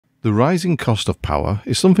The rising cost of power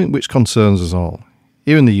is something which concerns us all.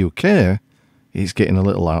 Here in the UK, it's getting a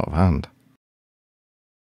little out of hand.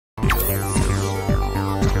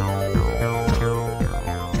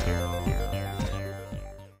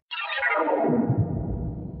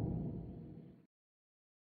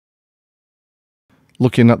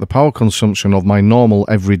 Looking at the power consumption of my normal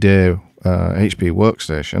everyday HP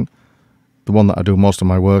workstation, the one that I do most of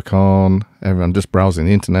my work on, I'm just browsing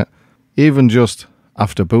the internet, even just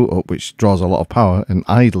after boot up, which draws a lot of power, and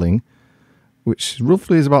idling, which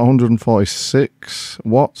roughly is about 146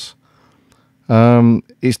 watts,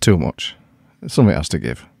 is too much. Something has to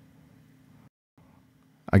give.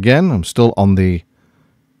 Again, I'm still on the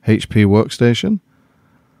HP workstation,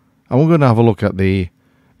 and we're going to have a look at the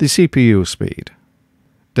CPU speed.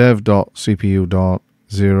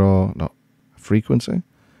 dev.cpu.0.frequency,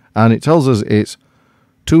 and it tells us it's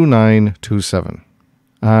 2927.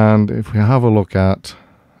 And if we have a look at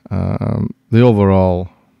the overall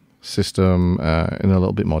system in a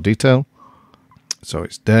little bit more detail, so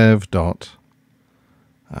it's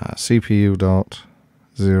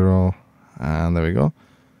dev.cpu.0, and there we go.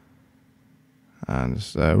 And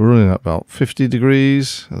it's running at about 50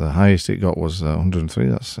 degrees. The highest it got was 103.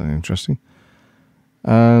 That's interesting.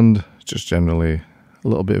 And just generally a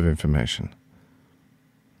little bit of information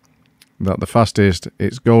that the fastest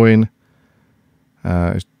it's going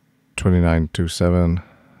is 2927.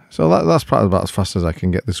 So that's probably about as fast as I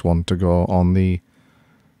can get this one to go on the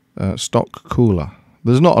stock cooler.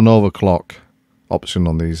 There's not an overclock option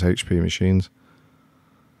on these HP machines.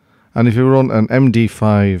 And if you run an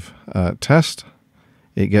MD5 test,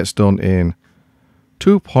 it gets done in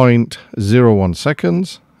 2.01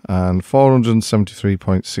 seconds and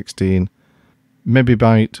 473.16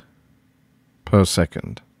 megabyte per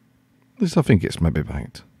second. At least I think it's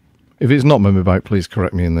megabyte. If it's not megabyte, please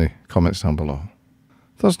correct me in the comments down below.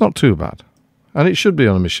 That's not too bad, and it should be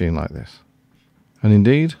on a machine like this. And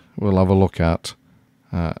indeed, we'll have a look at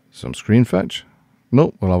some screen fetch.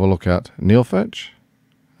 No, we'll have a look at neofetch.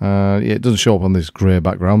 Yeah, it doesn't show up on this grey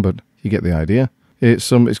background, but you get the idea. It's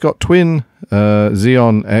got twin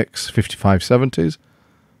Xeon X 5570s.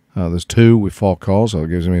 There's 2 with 4 cores, so it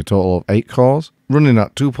gives me a total of 8 cores, running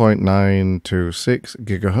at 2.926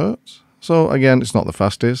 gigahertz. So again, it's not the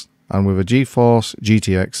fastest, and with a GeForce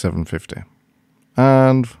GTX 750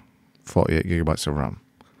 and 48 gigabytes of RAM.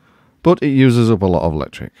 But it uses up a lot of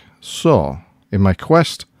electric. So in my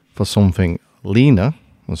quest for something leaner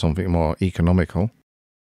and something more economical,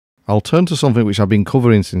 I'll turn to something which I've been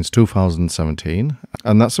covering since 2017,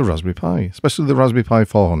 and that's the Raspberry Pi, especially the Raspberry Pi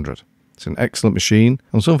 400. It's an excellent machine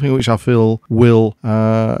and something which I feel will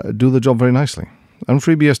do the job very nicely. And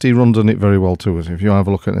FreeBSD runs on it very well too. If you have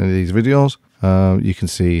a look at any of these videos, you can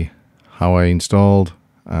see how I installed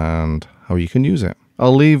and how you can use it.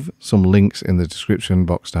 I'll leave some links in the description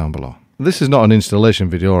box down below. This is not an installation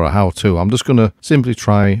video or a how-to. I'm just going to simply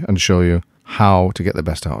try and show you how to get the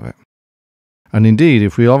best out of it. And indeed,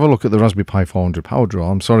 if we have a look at the Raspberry Pi 400 power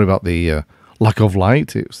draw, I'm sorry about the lack of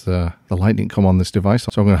light. It's the light didn't come on this device,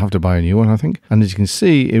 so I'm going to have to buy a new one, I think. And as you can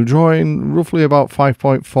see, it's drawing roughly about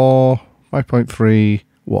 5.4, 5.3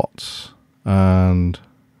 watts, and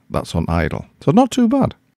that's on idle. So not too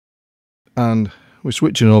bad. And we're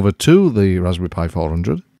switching over to the Raspberry Pi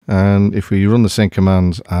 400, and if we run the same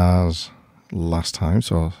commands as last time,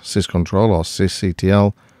 so sysctl or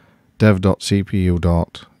sysctl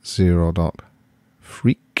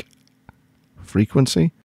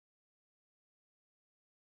dev.cpu.0.frequency,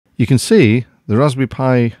 you can see the Raspberry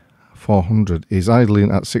Pi 400 is idling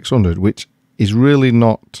at 600, which is really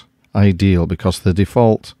not ideal because the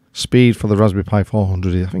default speed for the Raspberry Pi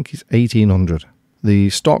 400 I think is 1800. The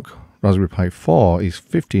stock Raspberry Pi 4 is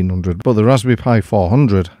 1500, but the Raspberry Pi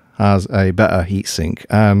 400 has a better heatsink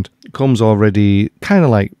and comes already kind of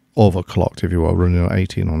like overclocked if you were running at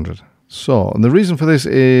 1800. So, and the reason for this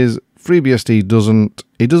is FreeBSD doesn't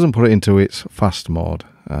put it into its fast mode,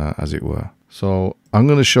 as it were. So I'm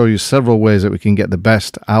going to show you several ways that we can get the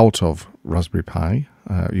best out of Raspberry Pi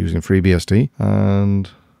using FreeBSD, and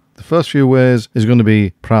the first few ways is going to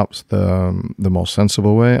be perhaps the most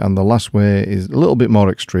sensible way, and the last way is a little bit more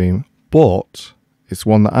extreme, but it's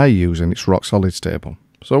one that I use and it's rock solid stable.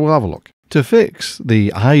 So we'll have a look. To fix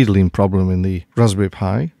the idling problem in the Raspberry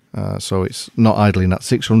Pi, so it's not idling at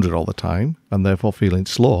 600 all the time and therefore feeling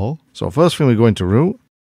slow. So first thing, we go into root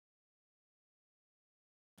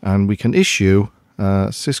and we can issue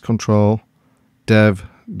sysctl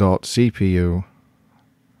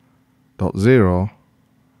dev.cpu.0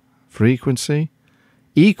 frequency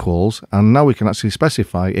equals, and now we can actually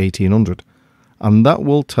specify 1800, and that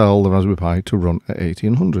will tell the Raspberry Pi to run at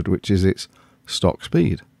 1800, which is its stock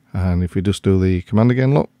speed. And if we just do the command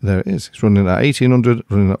again, look, there it is. It's running at 1800,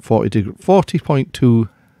 running at 40.2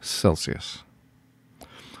 Celsius.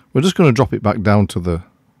 We're just going to drop it back down to the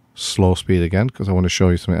slow speed again because I want to show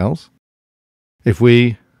you something else. If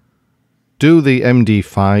we do the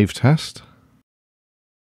MD5 test,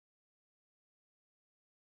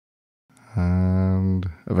 and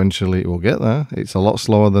eventually it will get there. It's a lot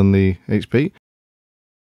slower than the HP.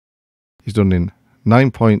 It's done in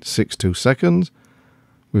 9.62 seconds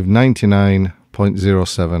with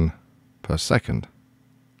 99.07 per second.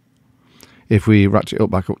 If we ratchet it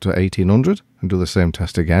back up to 1800 and do the same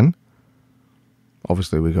test again,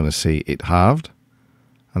 obviously we're going to see it halved.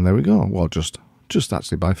 And there we go. Well, just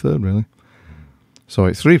actually by third, really. So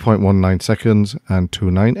it's 3.19 seconds and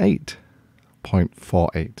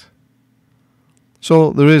 298.48.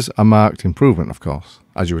 So there is a marked improvement, of course,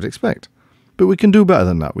 as you would expect. But we can do better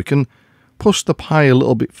than that. We can push the pie a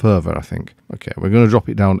little bit further, I think. Okay, we're going to drop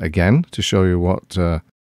it down again to show you what the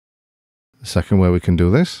second way we can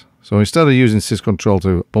do this. So instead of using sysctl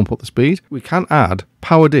to bump up the speed, we can add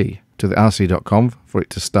PowerD to the rc.conf for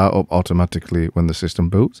it to start up automatically when the system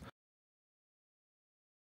boots.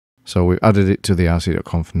 So we've added it to the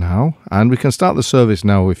rc.conf now, and we can start the service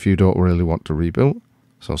now if you don't really want to reboot.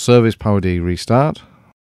 So service PowerD restart.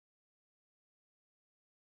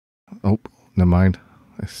 Oh, never mind.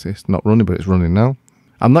 It's not running, but it's running now.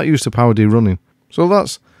 I'm not used to PowerD running. So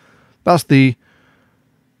that's the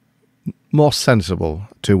more sensible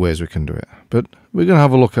two ways we can do it. But we're going to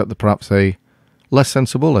have a look at the perhaps a less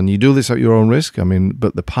sensible, and you do this at your own risk. I mean,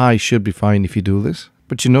 but the Pi should be fine if you do this.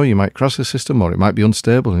 But you know, you might crash the system or it might be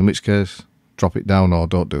unstable, in which case drop it down or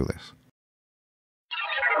don't do this.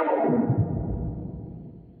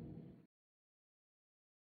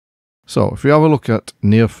 So if we have a look at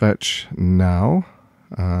neofetch now,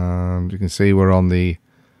 and you can see we're on the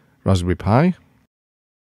Raspberry Pi.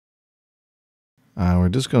 And we're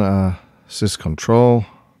just going to sysctl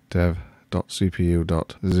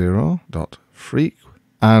dev.cpu.0.freak,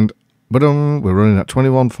 and we're running at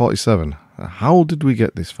 2147. How did we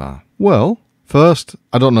get this far? Well, first,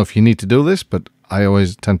 I don't know if you need to do this, but I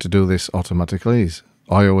always tend to do this automatically.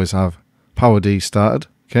 I always have PowerD started.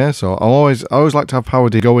 Okay, so I always like to have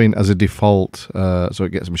PowerD going as a default, so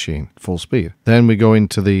it gets machine full speed. Then we go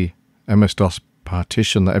into the msdos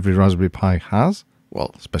partition that every Raspberry Pi has.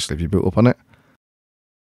 Well, especially if you boot up on it.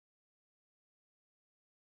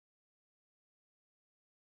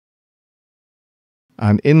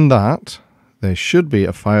 And in that, there should be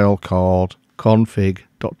a file called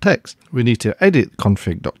config.txt. We need to edit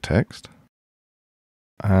config.txt.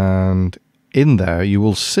 And in there, you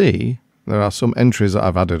will see there are some entries that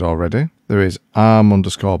I've added already. There is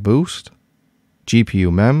ARM_boost,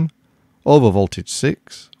 GPU mem, overvoltage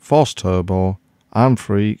 6, force turbo, ARM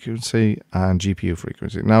frequency, and GPU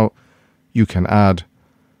frequency. Now, you can add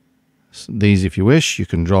these if you wish. You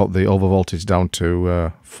can drop the overvoltage down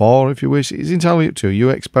to 4 if you wish. It's entirely up to you.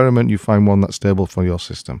 You experiment, you find one that's stable for your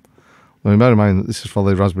system. Now, bear in mind that this is for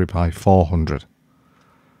the Raspberry Pi 400.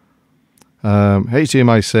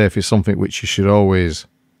 HDMI safe is something which you should always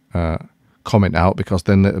comment out, because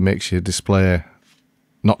then it makes your display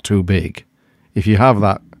not too big. If you have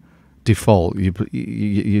that default,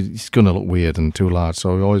 it's going to look weird and too large.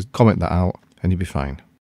 So you always comment that out and you'll be fine.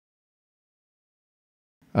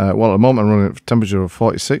 Well, at the moment I'm running at a temperature of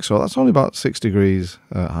 46, so that's only about 6 degrees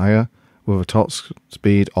higher, with a top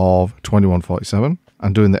speed of 2147.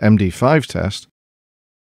 And doing the MD5 test,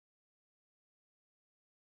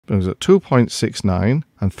 brings at 2.69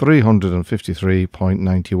 and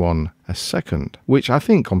 353.91 a second, which I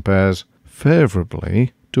think compares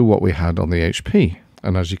favourably to what we had on the HP.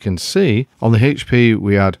 And as you can see, on the HP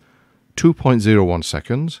we had 2.01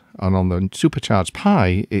 seconds, and on the supercharged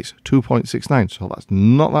Pi it's 2.69, so that's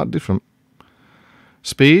not that different.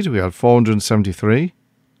 Speed, we had 473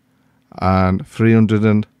 and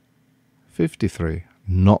 353,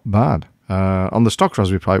 not bad. On the stock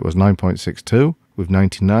Raspberry Pi it was 9.62 with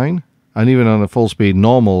 99, and even on a full speed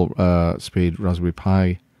normal speed Raspberry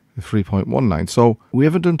Pi 3.19, so we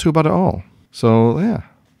haven't done too bad at all. So yeah,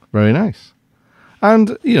 very nice.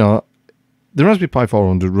 And you know, the Raspberry Pi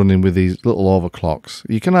 400 running with these little overclocks,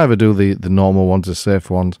 you can either do the normal ones, the safe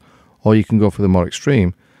ones, or you can go for the more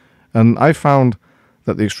extreme. And I found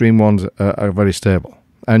that the extreme ones are very stable,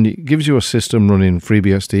 and it gives you a system running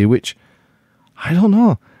FreeBSD, which, I don't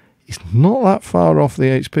know, it's not that far off the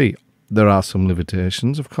HP. There are some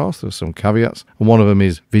limitations, of course, there's some caveats, and one of them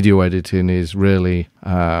is video editing is really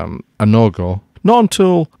a no-go. Not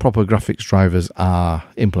until proper graphics drivers are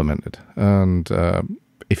implemented, and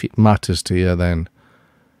if it matters to you, then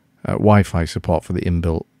Wi-Fi support for the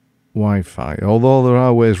inbuilt Wi-Fi. Although there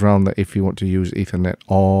are ways around that if you want to use Ethernet,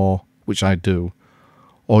 or which I do,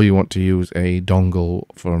 or you want to use a dongle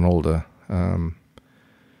for an older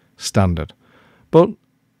standard. But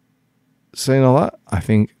saying all that, I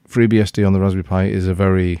think FreeBSD on the Raspberry Pi is a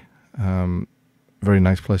very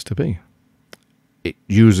nice place to be. It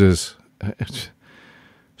uses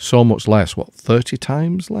so much less, 30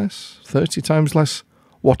 times less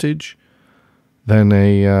wattage than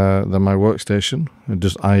my workstation,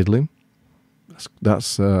 just idling.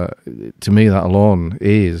 That's to me, that alone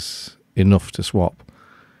is enough to swap.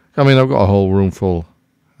 I mean, I've got a whole room full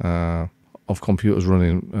of computers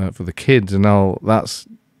running for the kids, and now that's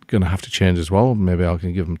going to have to change as well. Maybe I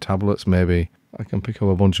can give them tablets. Maybe I can pick up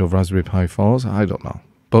a bunch of Raspberry Pi 4s. I don't know.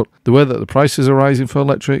 But the way that the prices are rising for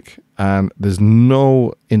electric, and there's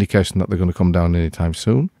no indication that they're going to come down anytime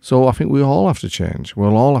soon. So I think we all have to change.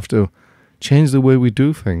 We'll all have to change the way we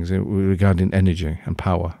do things regarding energy and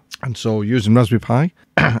power. And so using Raspberry Pi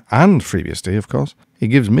and FreeBSD, of course, it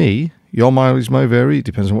gives me, your mileage might vary, it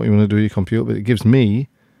depends on what you want to do with your computer, but it gives me,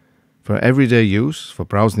 for everyday use, for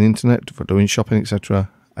browsing the internet, for doing shopping, etc.,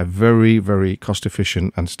 a very, very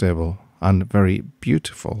cost-efficient and stable and very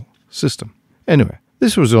beautiful system. Anyway,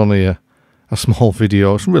 this was only a small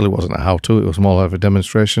video. It really wasn't a how-to, it was more of a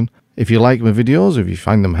demonstration. If you like my videos, if you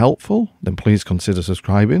find them helpful, then please consider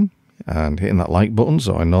subscribing and hitting that like button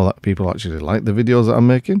so I know that people actually like the videos that I'm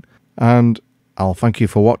making. And I'll thank you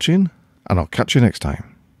for watching, and I'll catch you next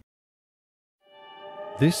time.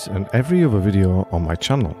 This and every other video on my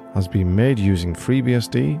channel has been made using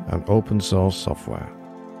FreeBSD and open source software.